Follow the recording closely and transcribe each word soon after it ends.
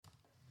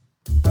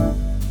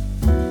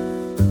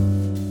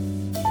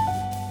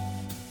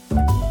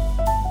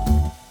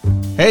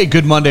Hey,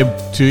 good Monday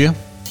to you.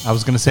 I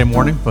was going to say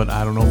morning, but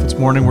I don't know if it's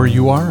morning where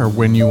you are or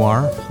when you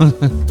are.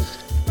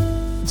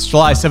 It's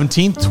July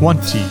 17th,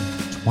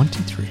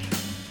 2023.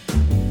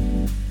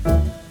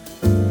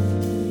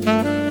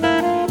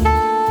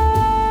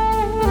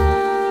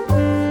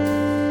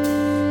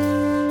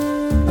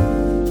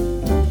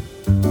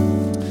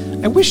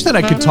 I wish that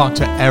I could talk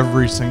to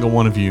every single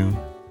one of you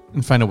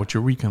and find out what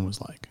your weekend was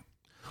like.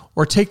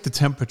 Or take the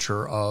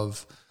temperature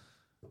of,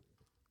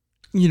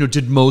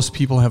 did most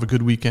people have a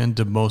good weekend?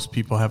 Did most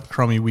people have a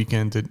crummy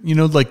weekend?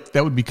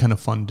 That would be kind of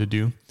fun to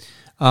do.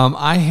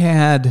 I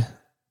had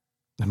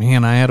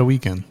a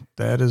weekend.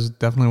 That is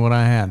definitely what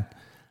I had.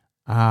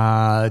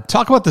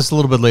 Talk about this a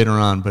little bit later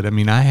on, but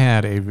I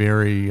had a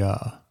very,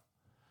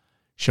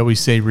 shall we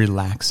say,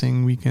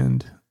 relaxing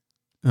weekend.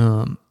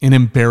 An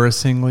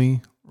embarrassingly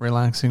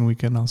relaxing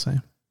weekend, I'll say.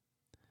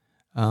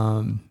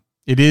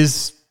 It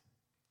is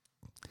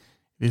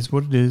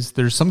what it is.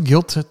 There's some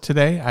guilt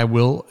today. I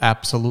will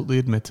absolutely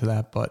admit to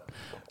that. But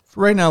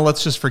for right now,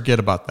 let's just forget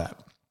about that.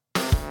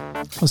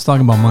 Let's talk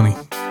about money.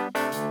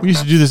 We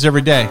used to do this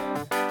every day.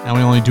 Now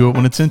we only do it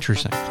when it's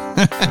interesting.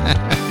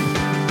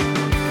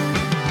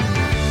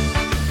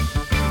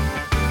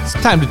 It's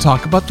time to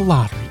talk about the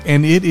lottery.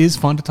 And it is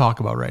fun to talk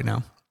about right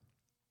now.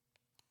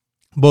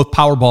 Both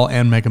Powerball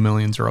and Mega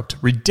Millions are up to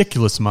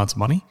ridiculous amounts of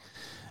money.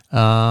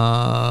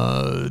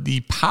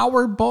 The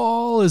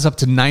Powerball is up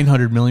to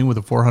 $900 million with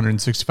a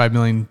 $465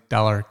 million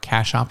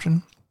cash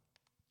option.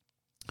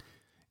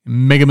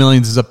 Mega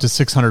Millions is up to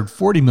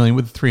 $640 million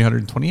with a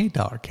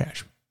 $328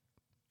 cash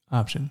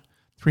option.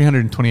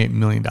 $328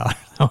 million. That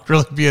would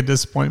really be a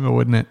disappointment,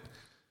 wouldn't it?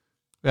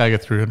 Yeah, I got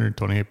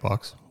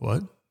 $328.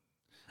 What?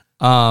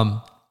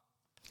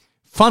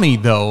 Funny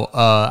though,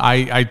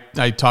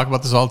 I talk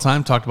about this all the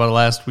time. Talked about it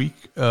last week.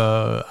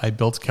 I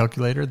built a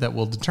calculator that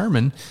will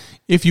determine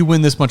if you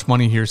win this much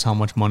money, here's how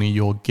much money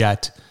you'll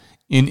get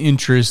in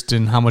interest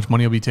and how much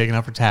money will be taken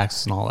out for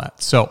taxes and all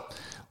that. So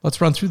let's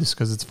run through this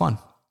because it's fun.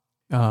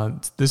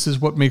 This is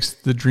what makes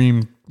the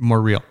dream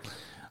more real.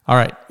 All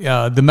right.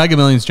 The Mega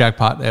Millions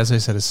jackpot, as I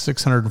said, is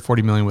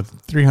 $640 million with a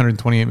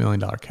 $328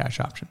 million cash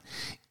option.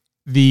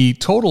 The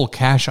total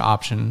cash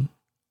option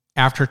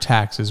after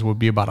taxes would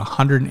be about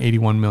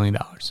 $181 million.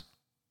 A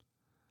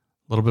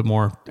little bit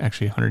more,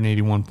 actually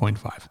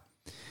 181.5.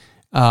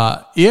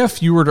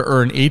 If you were to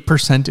earn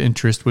 8%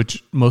 interest,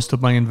 which most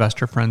of my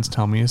investor friends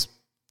tell me is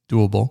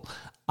doable,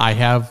 I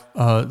have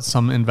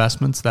some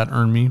investments that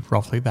earn me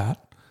roughly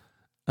that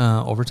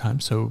over time.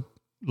 So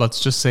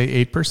let's just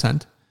say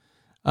 8%.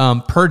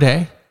 Per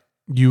day,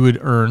 you would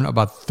earn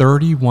about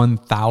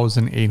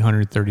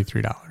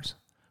 $31,833.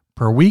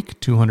 Per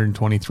week,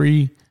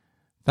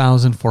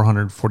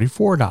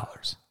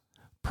 $223,444.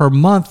 Per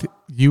month,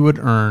 you would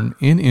earn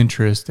in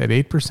interest at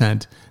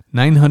 8%,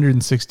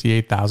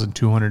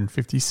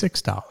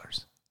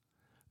 $968,256.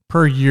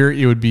 Per year,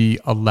 it would be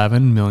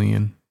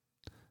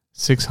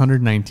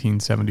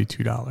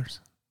 $11,619,072.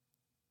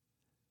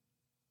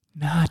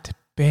 Not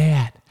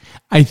bad.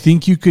 I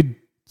think you could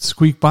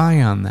squeak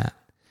by on that.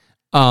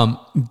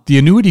 The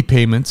annuity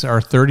payments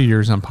are 30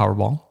 years on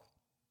Powerball.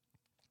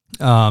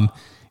 And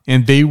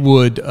they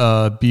would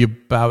be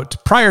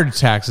about, prior to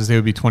taxes, they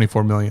would be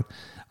 $24 million.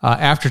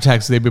 After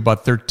taxes, they'd be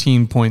about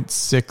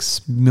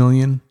 $13.6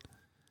 million.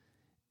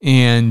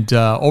 And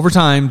over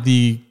time,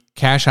 the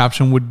cash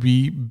option would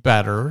be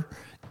better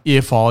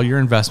if all your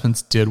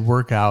investments did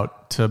work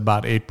out to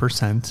about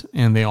 8%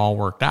 and they all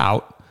worked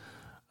out.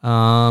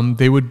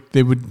 They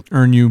would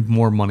earn you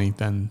more money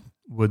than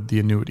would the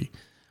annuity.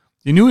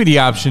 The annuity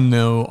option,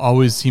 though,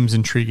 always seems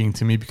intriguing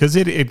to me because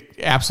it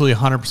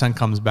absolutely 100%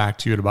 comes back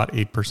to you at about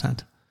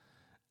 8%.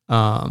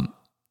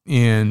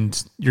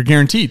 And you're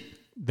guaranteed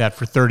that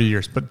for 30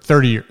 years, but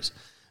 30 years.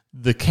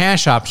 The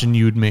cash option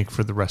you would make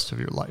for the rest of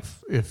your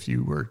life if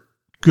you were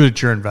good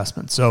at your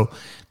investment. So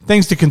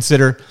things to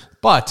consider.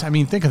 But,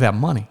 think of that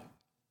money.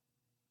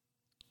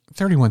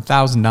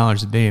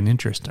 $31,000 a day in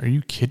interest. Are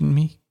you kidding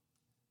me?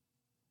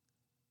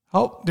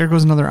 Oh, there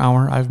goes another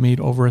hour. I've made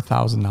over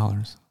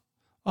 $1,000.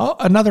 Oh,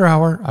 another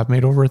hour. I've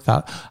made over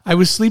 $1,000. I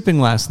was sleeping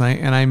last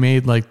night and I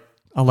made like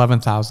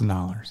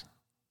 $11,000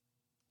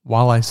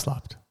 while I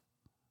slept.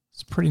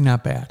 It's pretty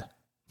not bad.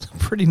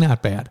 Pretty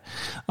not bad.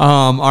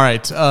 All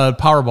right.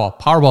 Powerball.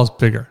 Powerball's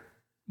bigger.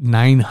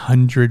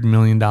 $900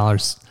 million.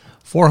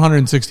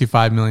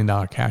 $465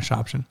 million cash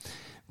option.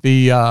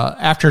 The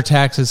after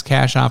taxes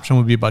cash option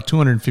would be about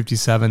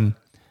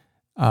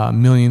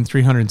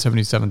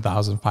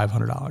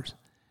 $257,377,500.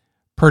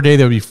 Per day,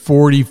 that would be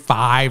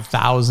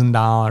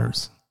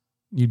 $45,000.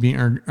 You'd be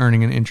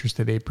earning an interest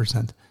at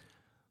 8%.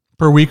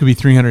 Per week would be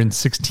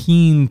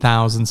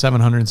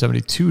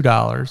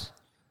 $316,772.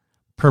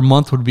 Per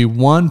month would be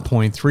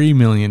 $1.3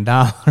 million.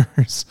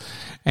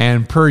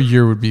 And per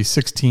year would be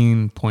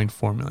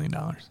 $16.4 million.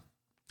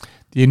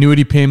 The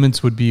annuity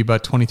payments would be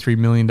about $23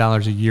 million a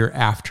year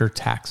after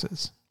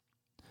taxes.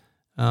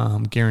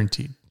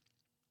 Guaranteed.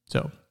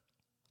 So,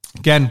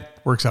 again,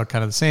 works out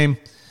kind of the same.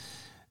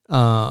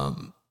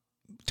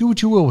 Do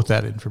what you will with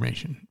that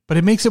information. But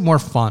it makes it more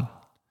fun.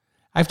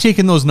 I've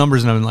taken those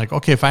numbers and I've been like,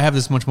 okay, if I have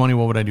this much money,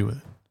 what would I do with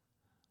it?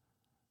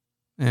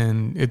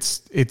 And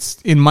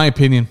it's in my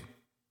opinion,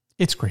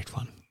 it's great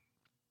fun.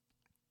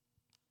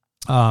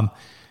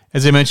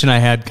 As I mentioned, I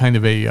had kind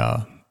of I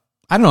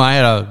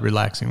had a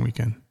relaxing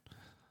weekend.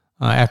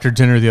 After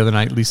dinner the other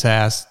night, Lisa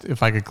asked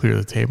if I could clear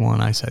the table,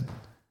 and I said,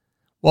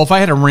 well, if I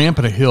had a ramp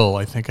and a hill,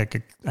 I think I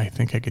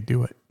could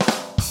do it.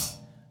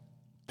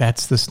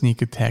 That's the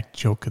sneak attack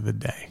joke of the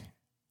day.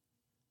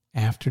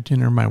 After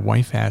dinner, my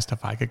wife asked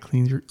if I could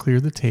clear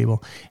the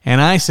table.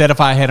 And I said if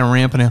I had a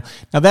ramp and a hill.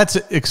 Now, that's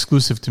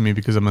exclusive to me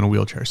because I'm in a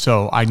wheelchair,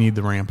 so I need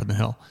the ramp and the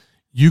hill.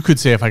 You could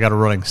say if I got a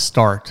running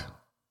start,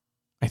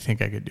 I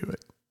think I could do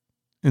it.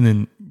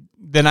 And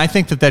then I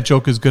think that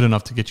joke is good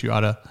enough to get you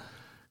out of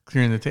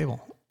clearing the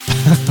table.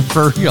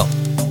 For real.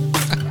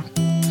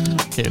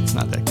 Okay, it's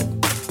not that good.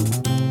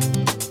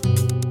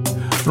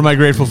 What am I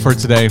grateful for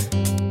today?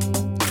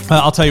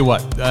 I'll tell you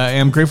what, I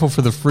am grateful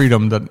for the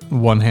freedom that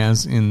one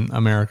has in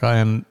America,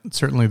 and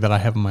certainly that I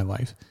have in my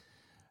life,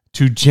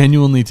 to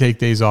genuinely take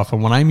days off.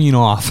 And when I mean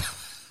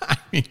off, I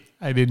mean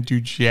I didn't do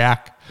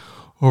jack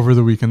over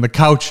the weekend. The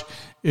couch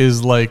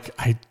is like,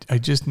 I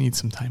just need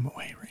some time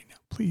away right now,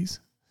 please.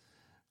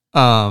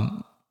 I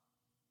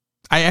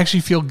actually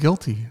feel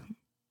guilty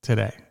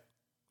today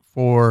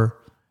for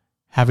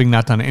having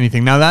not done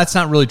anything. Now, that's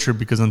not really true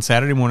because on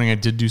Saturday morning I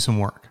did do some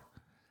work.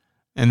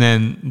 And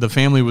then the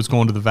family was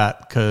going to the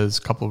vet because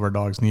a couple of our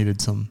dogs needed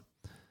some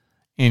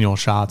annual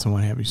shots and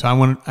what have you. So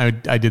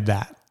I did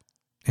that.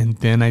 And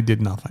then I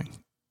did nothing.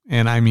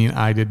 And I mean,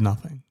 I did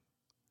nothing.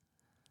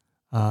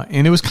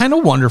 And it was kind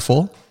of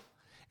wonderful.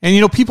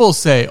 And, people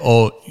say,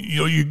 oh,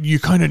 you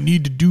kind of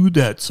need to do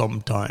that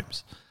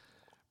sometimes.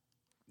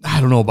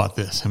 I don't know about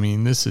this. I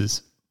mean, this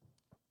is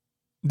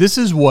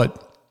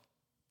what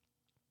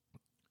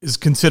is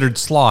considered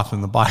sloth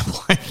in the Bible,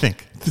 I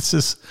think. It's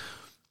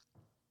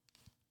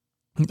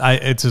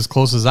as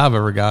close as I've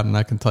ever gotten.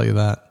 I can tell you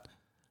that.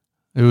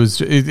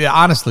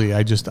 Honestly,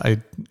 I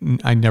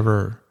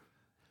never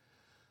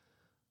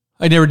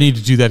need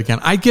to do that again.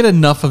 I get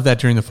enough of that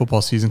during the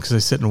football season because I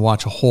sit and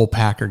watch a whole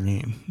Packer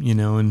game,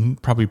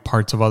 and probably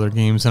parts of other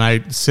games. And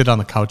I sit on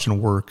the couch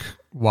and work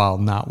while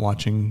not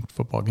watching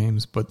football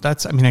games. But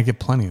I get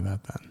plenty of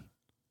that then.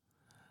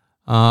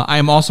 I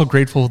am also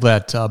grateful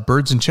that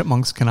birds and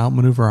chipmunks can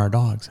outmaneuver our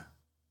dogs.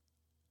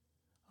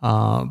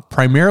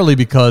 Primarily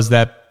because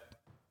that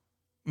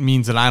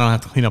means that I don't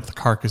have to clean up the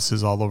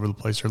carcasses all over the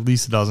place, or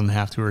Lisa doesn't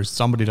have to, or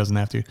somebody doesn't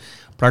have to.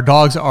 But our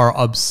dogs are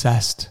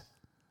obsessed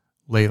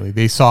lately.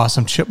 They saw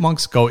some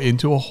chipmunks go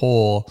into a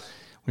hole.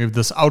 We have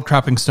this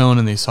outcropping stone,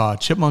 and they saw a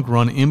chipmunk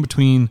run in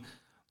between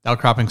the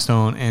outcropping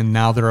stone, and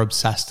now they're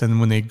obsessed.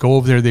 And when they go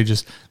over there,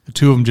 the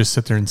two of them just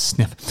sit there and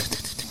sniff.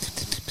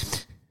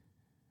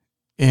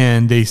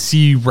 And they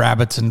see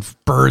rabbits and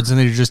birds, and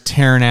they're just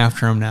tearing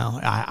after them now.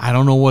 I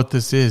don't know what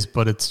this is,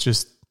 but it's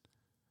just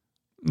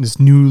this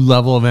new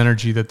level of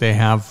energy that they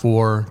have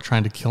for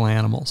trying to kill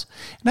animals.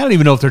 And I don't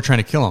even know if they're trying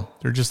to kill them.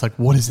 They're just like,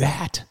 what is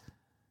that?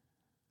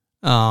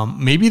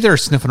 Maybe they're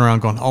sniffing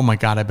around going, oh my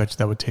God, I bet you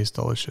that would taste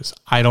delicious.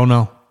 I don't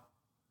know.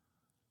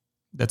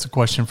 That's a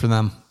question for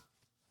them.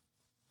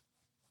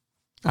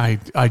 I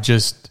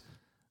just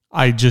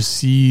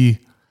see,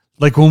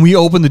 like when we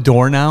open the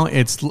door now,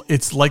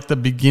 it's like the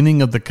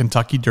beginning of the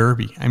Kentucky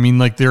Derby. I mean,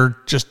 like they're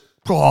just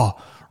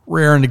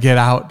raring to get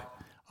out.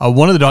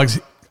 One of the dogs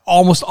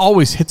almost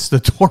always hits the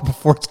door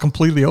before it's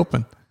completely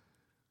open.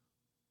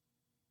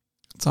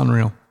 It's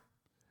unreal.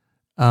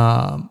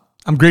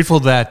 I'm grateful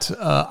that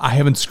I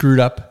haven't screwed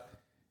up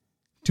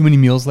too many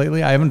meals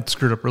lately. I haven't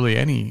screwed up really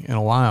any in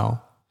a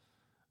while.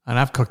 And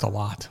I've cooked a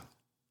lot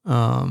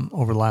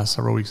over the last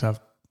several weeks.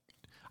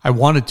 I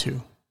wanted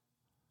to.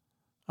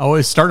 I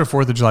always started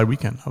 4th of July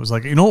weekend. I was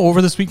like,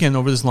 over this weekend,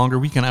 over this longer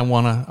weekend, I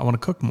want to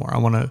cook more. I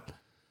want to,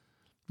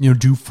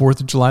 do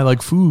 4th of July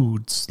like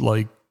foods,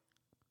 like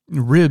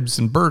ribs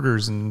and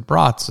burgers and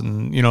brats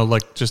and,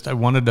 I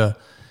wanted to,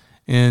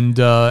 and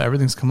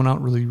everything's coming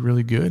out really,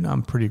 really good.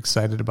 I'm pretty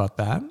excited about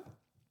that.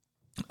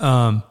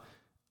 I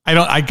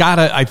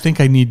think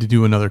I need to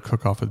do another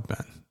cook-off with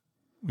Ben.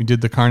 We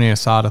did the carne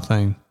asada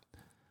thing,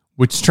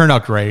 which turned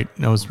out great.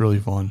 That was really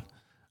fun.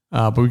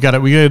 But we got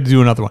to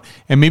do another one.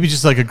 And maybe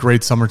just like a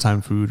great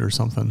summertime food or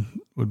something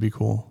would be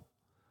cool.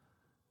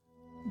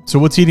 So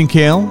what's eating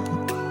kale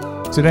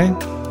today?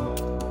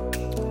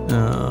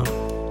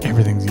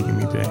 Everything's eating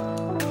me today.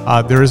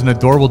 There is an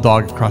adorable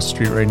dog across the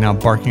street right now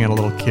barking at a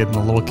little kid, and the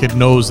little kid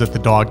knows that the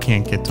dog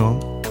can't get to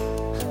him.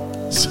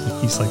 So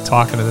he's like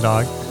talking to the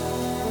dog,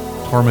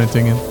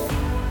 tormenting him.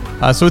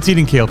 So it's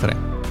eating kale today.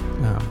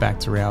 Back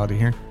to reality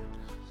here.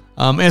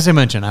 As I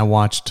mentioned,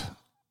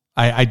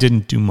 I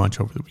didn't do much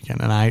over the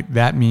weekend, and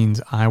that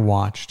means I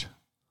watched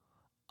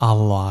a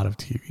lot of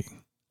TV.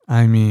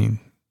 I mean,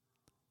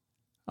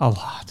 a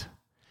lot.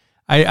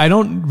 I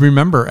don't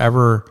remember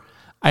ever.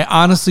 I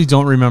honestly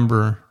don't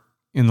remember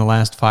in the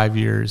last 5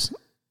 years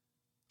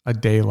a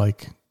day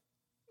like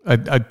a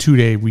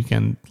 2-day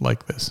weekend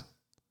like this.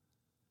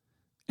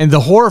 And the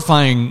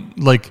horrifying,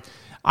 like,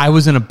 I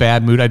was in a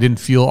bad mood. I didn't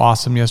feel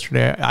awesome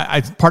yesterday.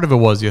 I part of it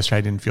was yesterday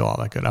I didn't feel all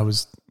that good. I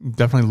was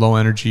definitely low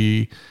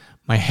energy.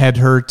 My head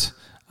hurt,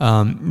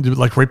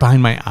 like right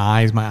behind my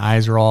eyes. My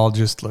eyes are all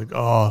just like,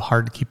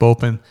 hard to keep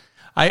open.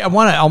 I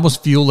want to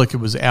almost feel like it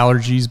was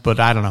allergies, but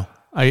I don't know.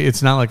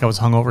 It's not like I was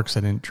hungover because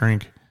I didn't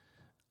drink.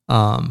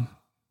 But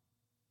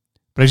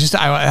I just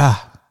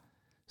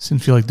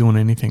didn't feel like doing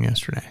anything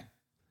yesterday.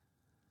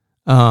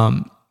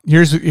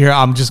 Here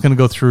I'm just going to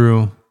go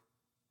through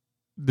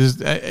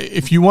this.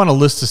 If you want a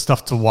list of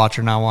stuff to watch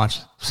or not watch,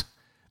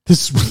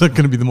 this is going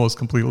to be the most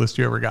complete list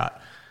you ever got.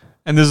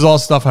 And this is all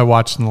stuff I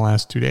watched in the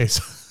last 2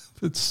 days.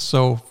 It's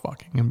so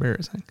fucking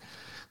embarrassing.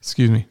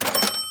 Excuse me.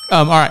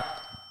 All right.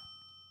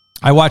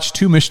 I watched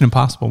 2 Mission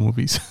Impossible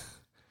movies.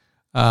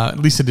 At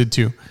least I did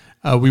 2.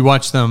 We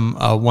watched them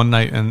one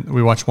night, and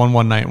we watched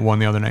one night and one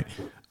the other night.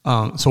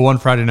 So one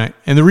Friday night.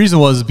 And the reason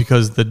was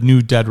because the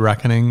new Dead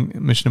Reckoning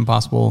Mission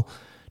Impossible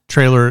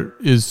trailer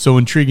is so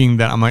intriguing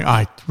that I'm like,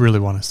 I really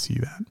want to see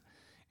that.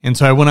 And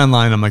so I went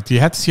online. I'm like, do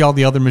you have to see all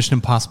the other Mission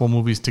Impossible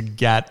movies to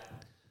get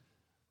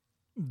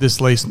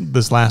this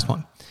last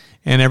one?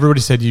 And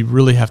everybody said you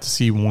really have to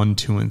see 1,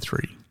 2, and 3.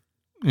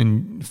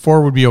 And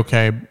 4 would be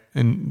okay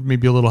and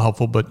maybe a little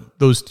helpful, but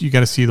those you got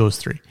to see those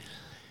 3.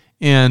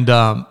 And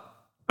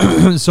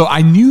so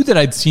I knew that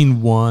I'd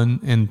seen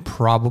 1 and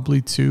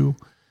probably 2.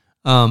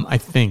 I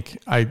think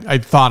I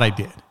thought I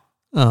did.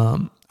 I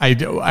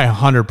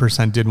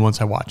 100% did once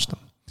I watched them.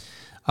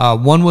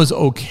 1 was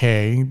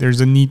okay. There's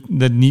the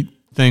neat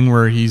thing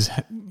where he's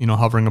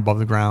hovering above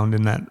the ground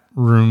in that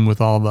room with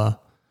all the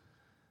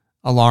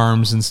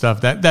alarms and stuff.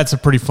 That's a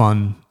pretty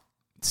fun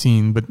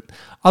scene, but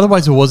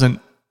otherwise it wasn't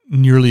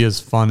nearly as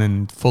fun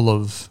and full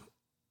of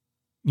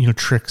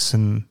tricks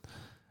and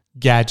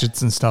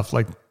gadgets and stuff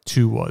like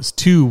 2 was.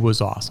 2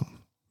 was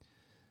awesome.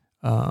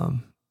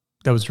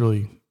 That was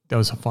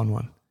a fun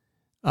one.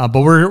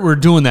 But we're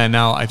doing that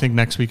now. I think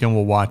next weekend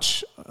we'll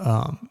watch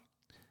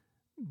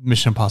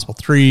Mission Impossible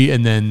 3,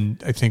 and then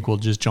I think we'll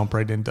just jump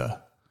right into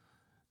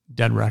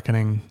Dead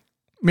Reckoning.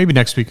 Maybe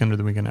next weekend or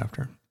the weekend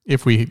after,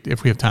 if we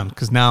have time.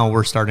 Because now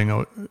we're starting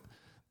out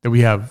that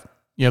we have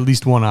at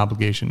least one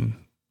obligation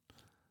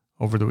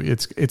over the week.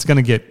 It's going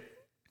to get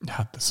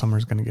the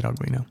summer's going to get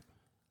ugly now.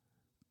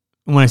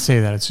 And when I say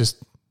that, it's just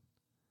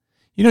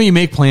you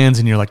make plans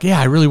and you're like, yeah,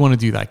 I really want to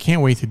do that. I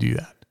can't wait to do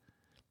that.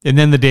 And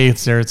then the day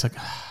it's there, it's like,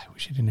 I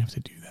wish I didn't have to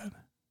do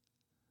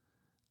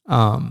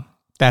that.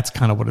 That's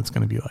kind of what it's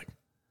going to be like.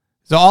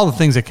 So all the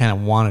things I kind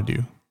of want to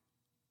do,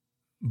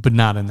 but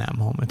not in that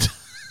moment.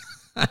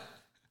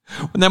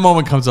 When that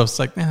moment comes up, it's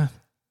like, nah.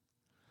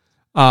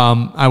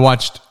 I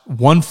watched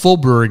 1 full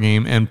Brewer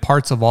game and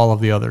parts of all of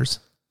the others.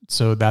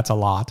 So that's a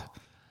lot.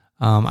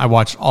 I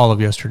watched all of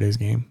yesterday's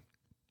game.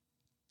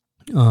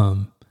 A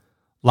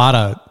lot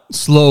of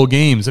slow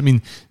games. I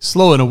mean,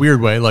 slow in a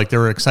weird way. Like, they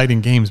were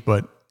exciting games,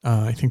 but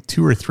I think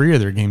 2 or 3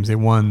 of their games they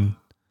won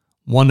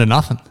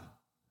 1-0,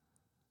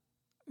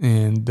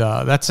 and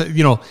that's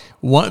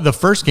the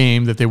first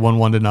game that they won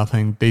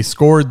 1-0. They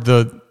scored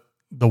the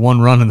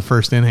 1 run in the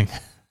first inning,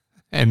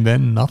 and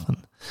then nothing.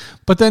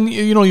 But then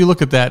you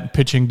look at that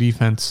pitching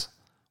defense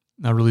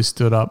that really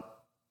stood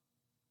up.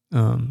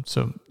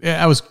 So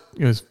yeah, it was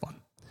fun.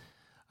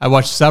 I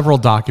watched several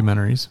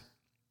documentaries.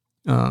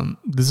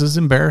 This is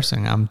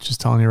embarrassing. I'm just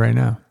telling you right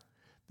now.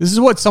 This is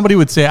what somebody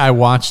would say I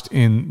watched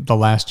in the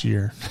last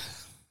year.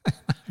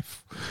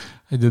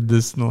 I did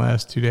this in the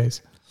last 2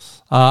 days.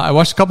 I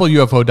watched a couple of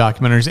UFO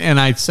documentaries, and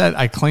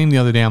I claimed the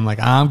other day, I'm like,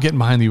 I'm getting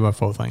behind the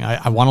UFO thing.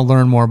 I want to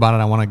learn more about it.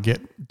 I want to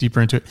get deeper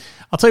into it.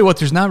 I'll tell you what,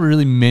 there's not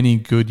really many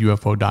good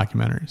UFO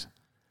documentaries.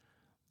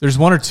 There's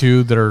 1 or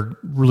 2 that are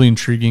really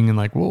intriguing and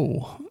like,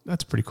 whoa,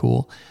 that's pretty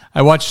cool.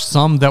 I watched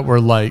some that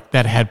were like,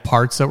 that had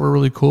parts that were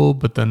really cool,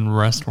 but then the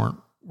rest weren't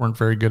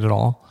very good at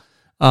all.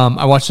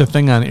 I watched a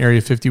thing on Area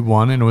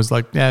 51, and it was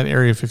like, yeah,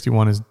 Area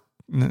 51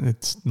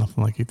 it's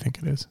nothing like you think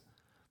it is.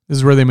 This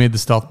is where they made the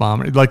stealth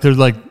bomber. Like, there's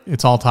like,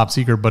 it's all top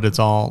secret, but it's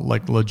all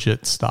like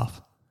legit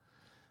stuff.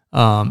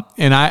 And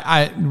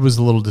I was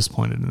a little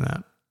disappointed in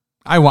that.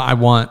 I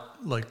want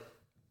like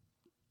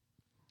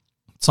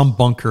some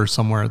bunker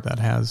somewhere that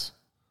has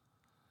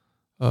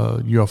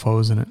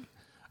UFOs in it.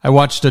 I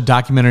watched a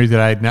documentary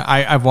that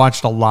I've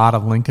watched a lot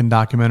of Lincoln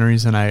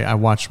documentaries, and I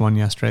watched one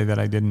yesterday that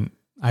I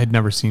had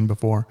never seen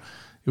before.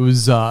 It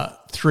was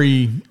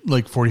 3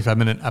 like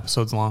 45-minute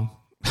episodes long.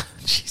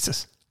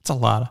 Jesus, it's a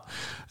lot.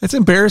 It's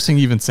embarrassing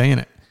even saying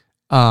it.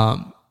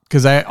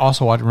 Because I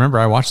also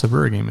I watched the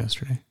Brewer game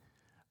yesterday.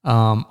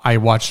 I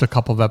watched a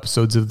couple of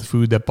episodes of The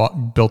Food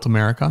That Built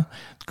America.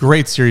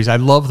 Great series. I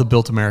love the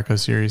Built America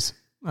series.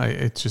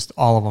 It's just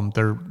all of them.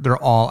 They're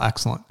all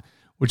excellent.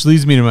 Which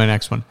leads me to my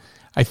next one.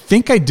 I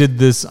think I did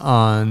this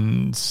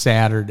on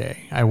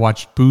Saturday. I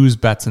watched Booze,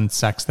 Bets, and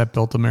Sex That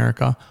Built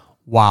America.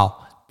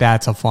 Wow,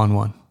 that's a fun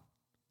one.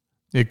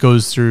 It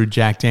goes through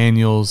Jack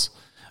Daniels,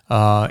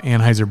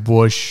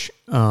 Anheuser-Busch.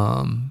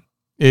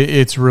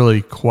 It's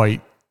really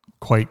quite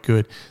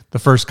good. The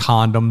first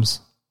condoms,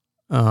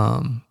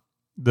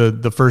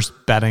 the first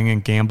betting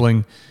and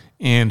gambling,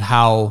 and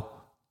how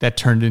that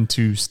turned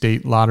into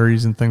state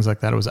lotteries and things like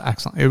that. It was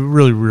excellent. It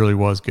really, really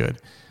was good.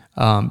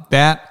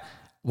 That,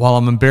 while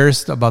I'm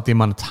embarrassed about the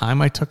amount of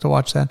time I took to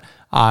watch that,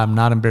 I'm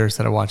not embarrassed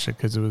that I watched it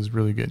because it was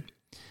really good.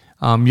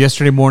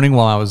 Yesterday morning,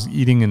 while I was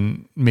eating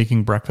and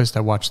making breakfast,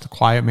 I watched The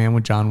Quiet Man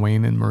with John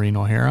Wayne and Maureen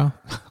O'Hara.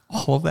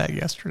 All of that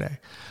yesterday.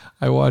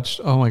 I watched,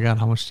 oh my God,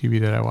 how much TV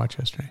did I watch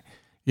yesterday?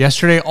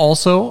 Yesterday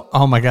also,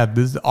 oh my God,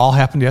 this all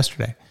happened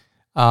yesterday.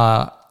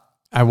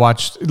 I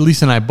watched,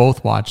 Lisa and I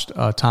both watched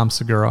Tom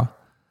Segura,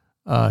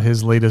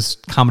 his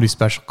latest comedy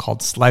special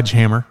called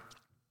Sledgehammer,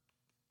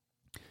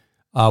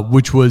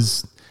 which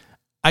was,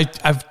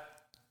 I've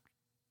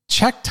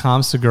checked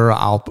Tom Segura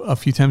out a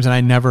few times and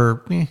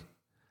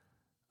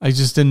I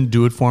just didn't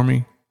do it for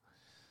me.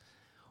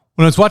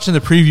 When I was watching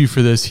the preview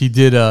for this, he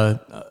did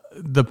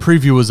the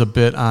preview was a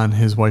bit on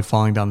his wife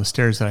falling down the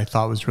stairs that I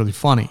thought was really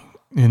funny.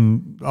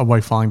 And a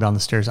wife falling down the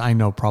stairs, I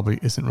know probably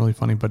isn't really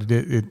funny, but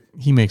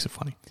he makes it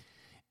funny.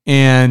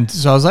 And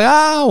so I was like,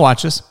 I'll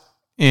watch this.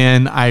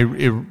 And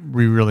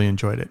we really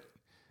enjoyed it.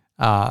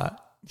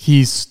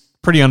 He's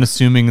pretty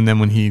unassuming. And then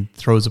when he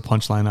throws a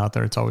punchline out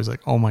there, it's always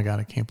like, oh my God,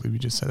 I can't believe you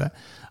just said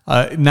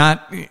that.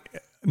 Not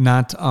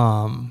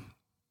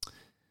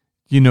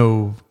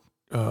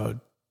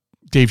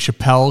Dave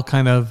Chappelle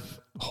kind of,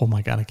 oh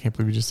my God, I can't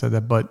believe you just said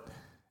that, but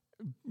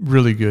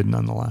really good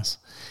nonetheless.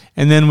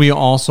 And then we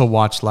also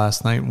watched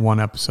last night one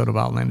episode of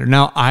Outlander.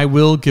 Now, I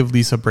will give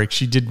Lisa a break.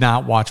 She did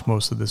not watch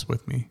most of this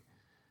with me.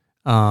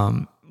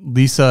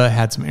 Lisa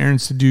had some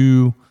errands to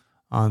do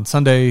on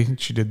Sunday.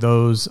 She did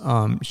those.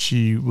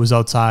 She was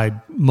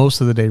outside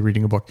most of the day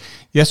reading a book.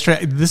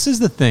 Yesterday, this is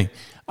the thing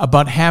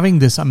about having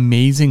this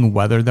amazing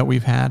weather that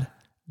we've had.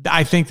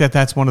 I think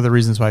that's one of the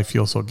reasons why I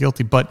feel so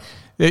guilty, but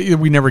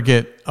we never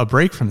get a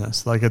break from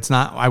this. Like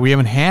we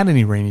haven't had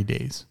any rainy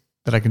days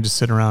that I can just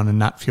sit around and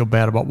not feel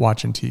bad about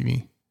watching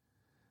TV.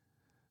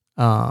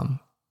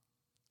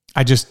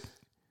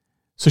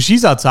 So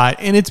she's outside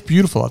and it's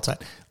beautiful outside.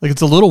 Like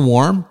it's a little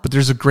warm, but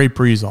there's a great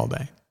breeze all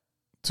day.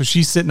 So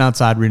she's sitting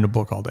outside reading a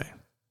book all day.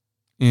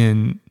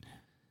 And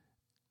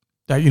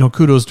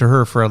kudos to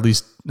her for at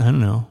least, I don't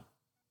know,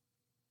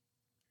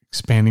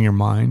 expanding your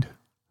mind.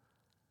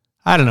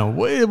 I don't know.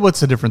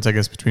 What's the difference, I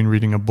guess, between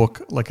reading a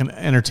book, like an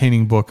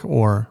entertaining book,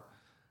 or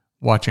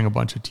watching a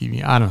bunch of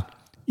TV? I don't know.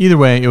 Either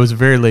way, it was a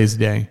very lazy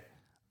day,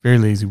 very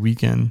lazy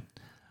weekend.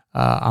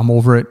 I'm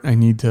over it. I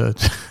need to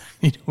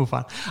move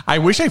on. I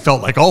wish I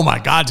felt like, oh my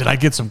God, did I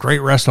get some great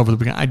rest over the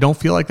weekend? I don't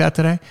feel like that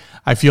today.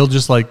 I feel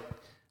just like,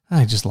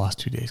 I just lost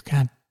 2 days.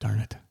 God darn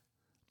it.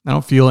 I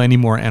don't feel any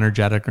more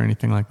energetic or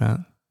anything like that.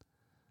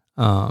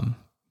 But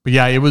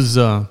yeah, it's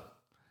an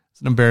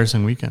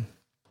embarrassing weekend.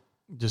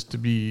 Just to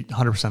be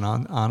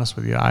 100% honest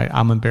with you,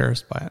 I'm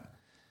embarrassed by it.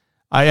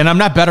 And I'm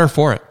not better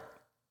for it.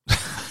 I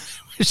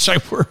wish I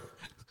were.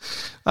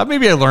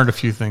 Maybe I learned a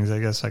few things. I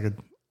guess I could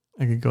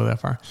go that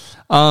far.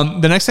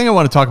 The next thing I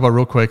want to talk about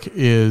real quick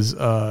is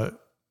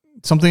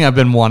something I've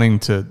been wanting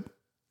to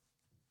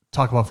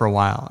talk about for a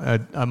while.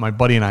 My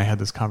buddy and I had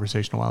this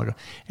conversation a while ago.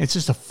 And it's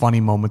just a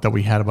funny moment that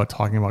we had about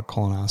talking about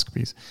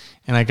colonoscopies.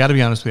 And I got to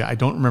be honest with you, I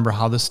don't remember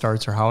how this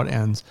starts or how it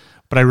ends,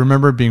 but I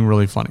remember it being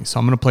really funny. So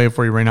I'm going to play it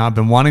for you right now. I've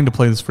been wanting to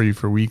play this for you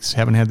for weeks.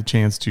 Haven't had the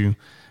chance to.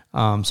 So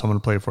I'm going to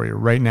play it for you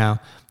right now.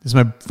 This is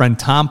my friend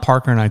Tom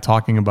Parker and I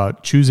talking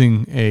about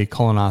choosing a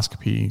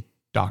colonoscopy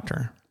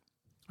doctor.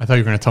 I thought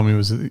you were going to tell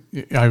me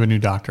I have a new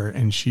doctor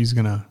and she's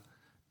going to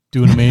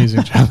do an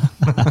amazing job.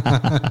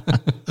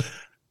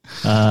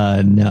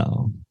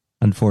 No,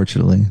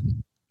 unfortunately.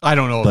 I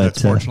don't know if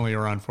that's fortunately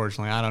or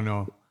unfortunately. I don't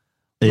know.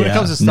 When it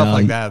comes to stuff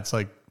like that, it's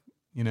like,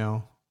 I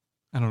don't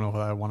know if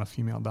I want a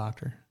female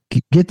doctor.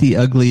 Get the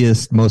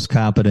ugliest, most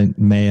competent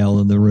male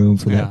in the room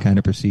for that kind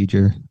of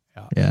procedure.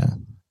 Yeah.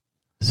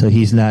 So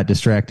he's not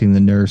distracting the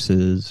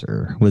nurses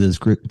or with his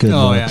good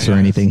looks or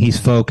anything. He's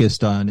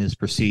focused on his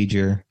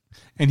procedure.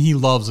 And he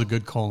loves a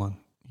good colon.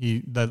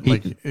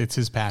 It's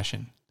his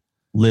passion.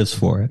 Lives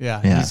for it.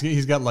 Yeah.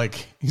 He's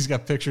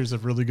got pictures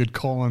of really good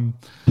colon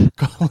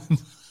on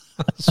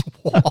his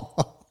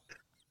wall.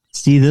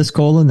 See this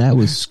colon? That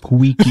was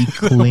squeaky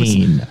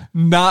clean.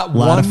 Not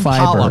one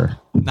fiber.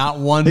 Not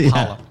one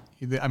polyp.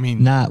 I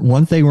mean, not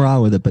one thing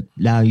wrong with it, but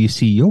now you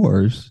see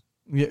yours.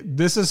 Yeah,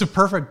 this is a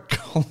perfect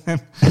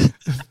colon.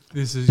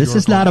 This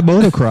is not a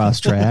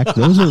motocross track.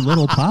 Those are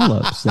little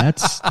polyps.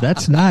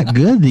 That's not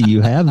good that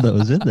you have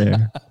those in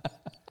there.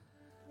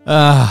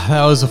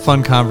 That was a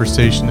fun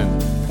conversation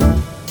and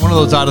one of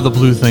those out of the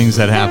blue things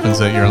that happens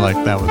that you're like,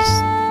 that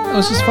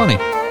was just funny.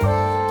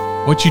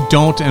 What you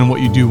don't and what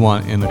you do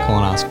want in a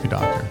colonoscopy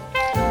doctor.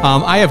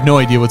 I have no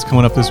idea what's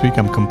coming up this week.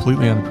 I'm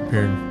completely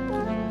unprepared.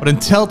 But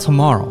until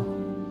tomorrow,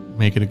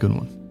 make it a good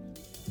one.